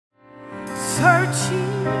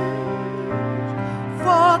searching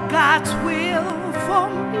for God's will for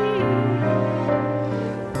me.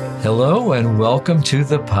 Hello and welcome to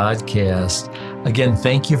the podcast. Again,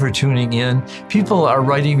 thank you for tuning in. People are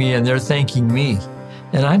writing me and they're thanking me.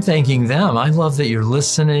 And I'm thanking them. I love that you're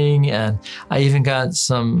listening. And I even got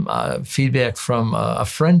some feedback from a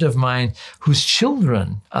friend of mine whose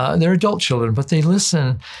children, they're adult children, but they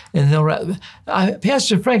listen and they'll,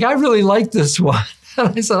 Pastor Frank, I really like this one.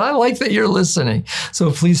 And I said, I like that you're listening.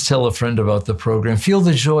 So please tell a friend about the program. Feel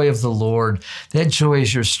the joy of the Lord. That joy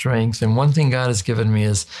is your strength. And one thing God has given me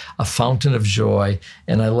is a fountain of joy,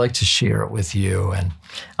 and I like to share it with you. And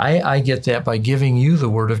I get that by giving you the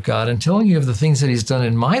Word of God and telling you of the things that He's done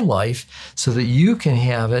in my life so that you can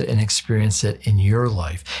have it and experience it in your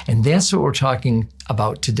life. And that's what we're talking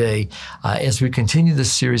about today as we continue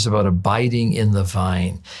this series about abiding in the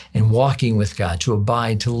vine and walking with God, to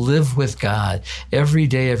abide, to live with God every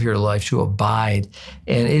day of your life, to abide.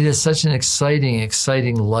 And it is such an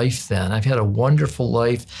exciting life then. I've had a wonderful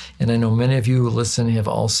life, and I know many of you who listen have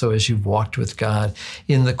also, as you've walked with God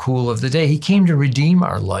in the cool of the day. He came to redeem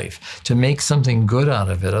our life, to make something good out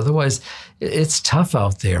of it. Otherwise, it's tough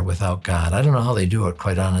out there without God. I don't know how they do it,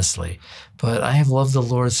 quite honestly. But I have loved the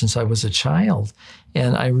Lord since I was a child.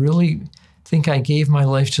 And I really think I gave my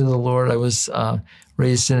life to the Lord. I was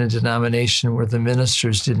raised in a denomination where the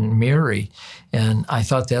ministers didn't marry. And I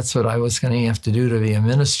thought that's what I was going to have to do to be a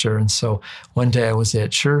minister. And so one day I was at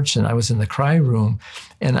church and I was in the cry room.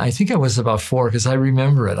 And I think I was about 4 because I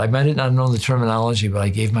remember it. I might not know the terminology, but I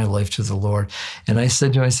gave my life to the Lord. And I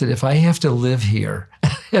said to him, if I have to live here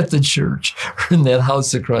at the church or in that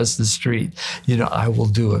house across the street, I will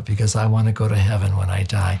do it because I want to go to heaven when I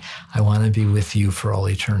die. I want to be with you for all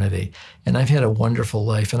eternity. And I've had a wonderful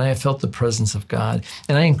life, and I have felt the presence of God.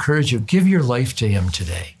 And I encourage you, give your life to Him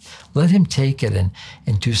today. Let Him take it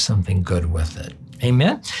and do something good with it.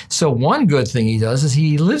 Amen? So one good thing He does is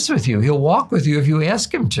He lives with you. He'll walk with you if you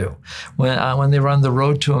ask Him to. When they were on the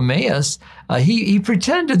road to Emmaus, he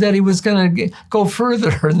pretended that He was going to go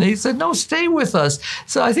further, and they said, no, stay with us.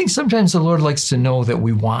 So I think sometimes the Lord likes to know that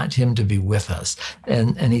we want Him to be with us.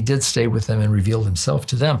 And He did stay with them and revealed Himself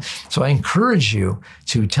to them. So I encourage you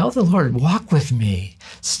to tell the Lord, walk with me,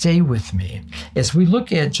 stay with me. As we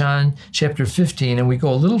look at John chapter 15, and we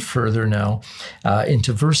go a little further now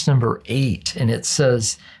into verse number 8, and it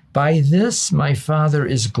says, by this my Father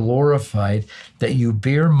is glorified, that you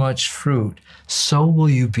bear much fruit, so will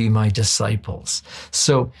you be my disciples.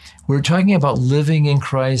 So we're talking about living in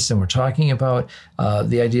Christ, and we're talking about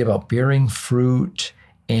the idea about bearing fruit.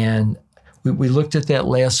 And we looked at that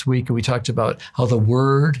last week, and we talked about how the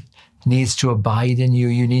Word needs to abide in you.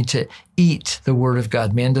 You need to eat the Word of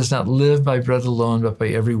God. Man does not live by bread alone, but by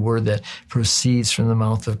every word that proceeds from the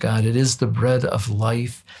mouth of God. It is the bread of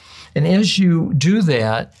life. And as you do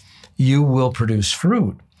that, you will produce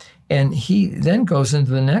fruit. And he then goes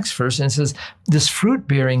into the next verse and says, this fruit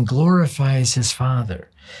bearing glorifies his Father.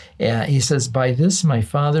 He says, by this my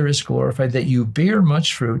Father is glorified, that you bear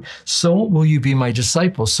much fruit, so will you be my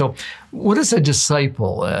disciples. So what is a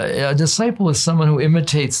disciple? A disciple is someone who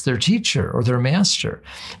imitates their teacher or their master.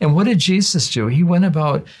 And what did Jesus do? He went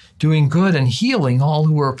about doing good and healing all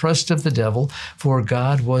who were oppressed of the devil, for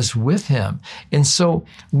God was with him. And so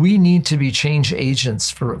we need to be change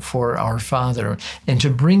agents for our Father and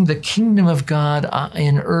to bring the kingdom of God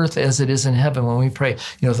in earth as it is in heaven. When we pray,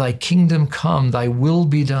 thy kingdom come, thy will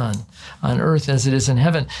be done on earth as it is in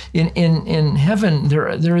heaven. In heaven,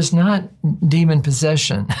 there is not demon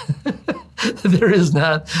possession. There is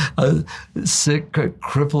not sick,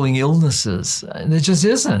 crippling illnesses. It just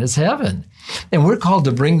isn't. It's heaven. And we're called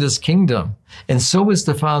to bring this kingdom. And so is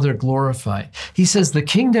the Father glorified. He says the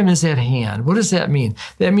kingdom is at hand. What does that mean?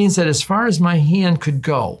 That means that as far as my hand could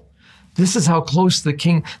go, this is how close the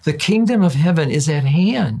kingdom of heaven is at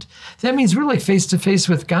hand. That means we're like face to face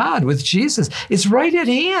with God, with Jesus. It's right at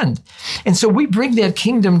hand. And so we bring that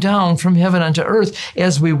kingdom down from heaven onto earth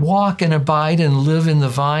as we walk and abide and live in the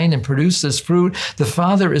vine and produce this fruit. The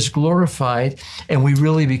Father is glorified, and we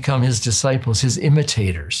really become His disciples, His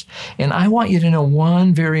imitators. And I want you to know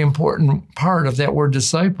one very important part of that word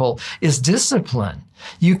disciple is discipline.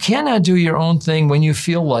 You cannot do your own thing when you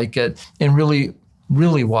feel like it and really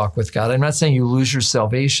really walk with God. I'm not saying you lose your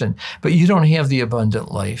salvation, but you don't have the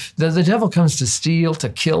abundant life. The devil comes to steal, to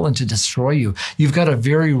kill, and to destroy you. You've got a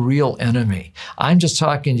very real enemy. I'm just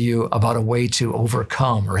talking to you about a way to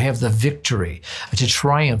overcome or have the victory, to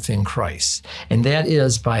triumph in Christ. And that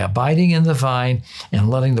is by abiding in the vine and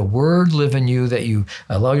letting the word live in you, that you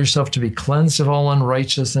allow yourself to be cleansed of all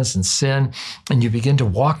unrighteousness and sin, and you begin to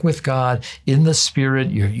walk with God in the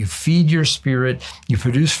Spirit. You feed your spirit, you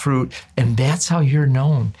produce fruit, and that's how you're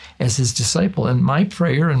known as his disciple. And my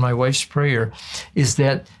prayer and my wife's prayer is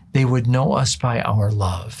that they would know us by our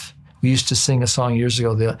love. We used to sing a song years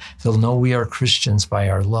ago, they'll know we are Christians by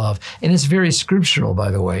our love. And it's very scriptural, by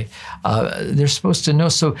the way. They're supposed to know.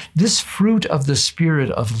 So this fruit of the Spirit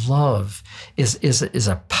of love is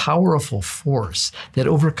a powerful force that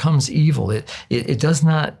overcomes evil. It does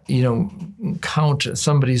not, count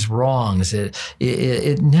somebody's wrongs.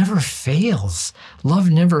 It never fails. Love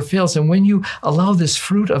never fails. And when you allow this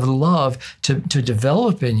fruit of love to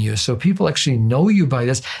develop in you, so people actually know you by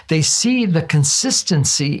this, they see the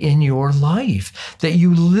consistency in your life, that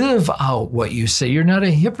you live out what you say. You're not a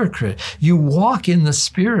hypocrite. You walk in the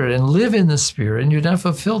Spirit and live in the Spirit, and you don't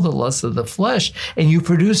fulfill the lusts of the flesh, and you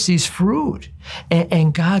produce these fruit.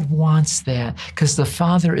 And God wants that because the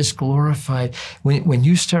Father is glorified when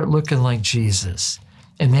you start looking like Jesus.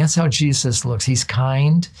 And that's how Jesus looks. He's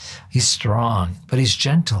kind, he's strong, but he's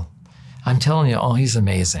gentle. I'm telling you, he's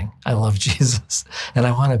amazing. I love Jesus, and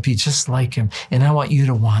I want to be just like him, and I want you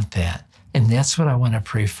to want that. And that's what I want to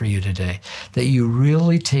pray for you today, that you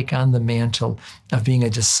really take on the mantle of being a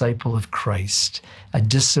disciple of Christ, a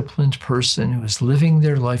disciplined person who is living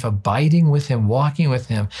their life, abiding with him, walking with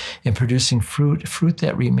him, and producing fruit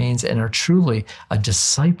that remains, and are truly a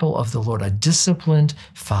disciple of the Lord, a disciplined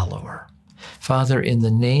follower. Father, in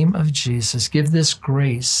the name of Jesus, give this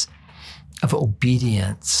grace of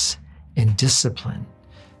obedience and discipline.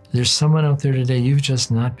 There's someone out there today,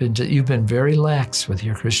 you've been very lax with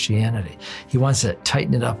your Christianity. He wants to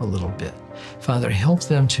tighten it up a little bit. Father, help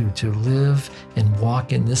them to live and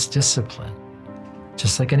walk in this discipline,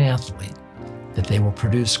 just like an athlete, that they will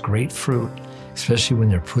produce great fruit, especially when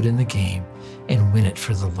they're put in the game, and win it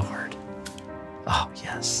for the Lord. Oh,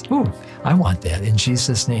 yes. Ooh, I want that in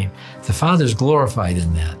Jesus' name. The Father's glorified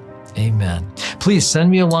in that. Amen. Please send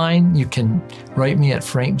me a line. You can write me at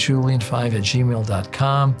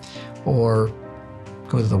frankjulian5@gmail.com, or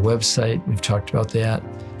go to the website. We've talked about that,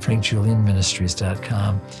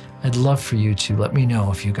 frankjulianministries.com. I'd love for you to let me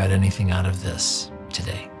know if you got anything out of this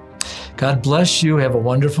today. God bless you. Have a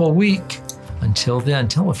wonderful week. Until then,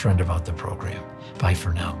 tell a friend about the program. Bye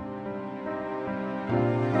for now.